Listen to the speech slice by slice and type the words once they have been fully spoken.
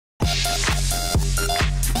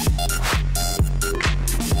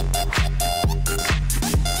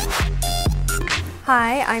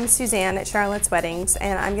Hi, I'm Suzanne at Charlotte's Weddings,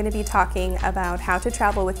 and I'm going to be talking about how to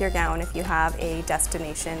travel with your gown if you have a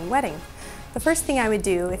destination wedding. The first thing I would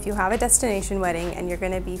do if you have a destination wedding and you're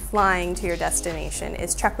going to be flying to your destination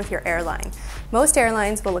is check with your airline. Most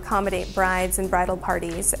airlines will accommodate brides and bridal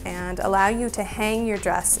parties and allow you to hang your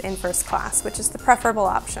dress in first class, which is the preferable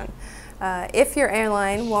option. If your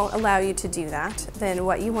airline won't allow you to do that, then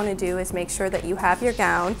what you want to do is make sure that you have your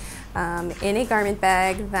gown in a garment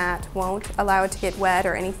bag that won't allow it to get wet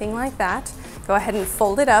or anything like that. Go ahead and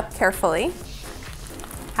fold it up carefully.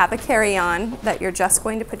 Have a carry-on that you're just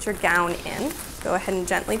going to put your gown in. Go ahead and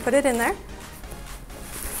gently put it in there.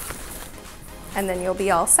 And then you'll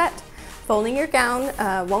be all set. Folding your gown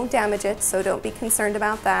won't damage it, so don't be concerned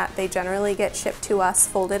about that. They generally get shipped to us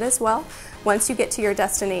folded as well. Once you get to your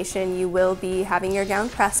destination, you will be having your gown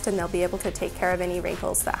pressed and they'll be able to take care of any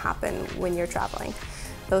wrinkles that happen when you're traveling.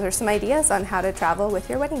 Those are some ideas on how to travel with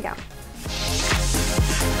your wedding gown.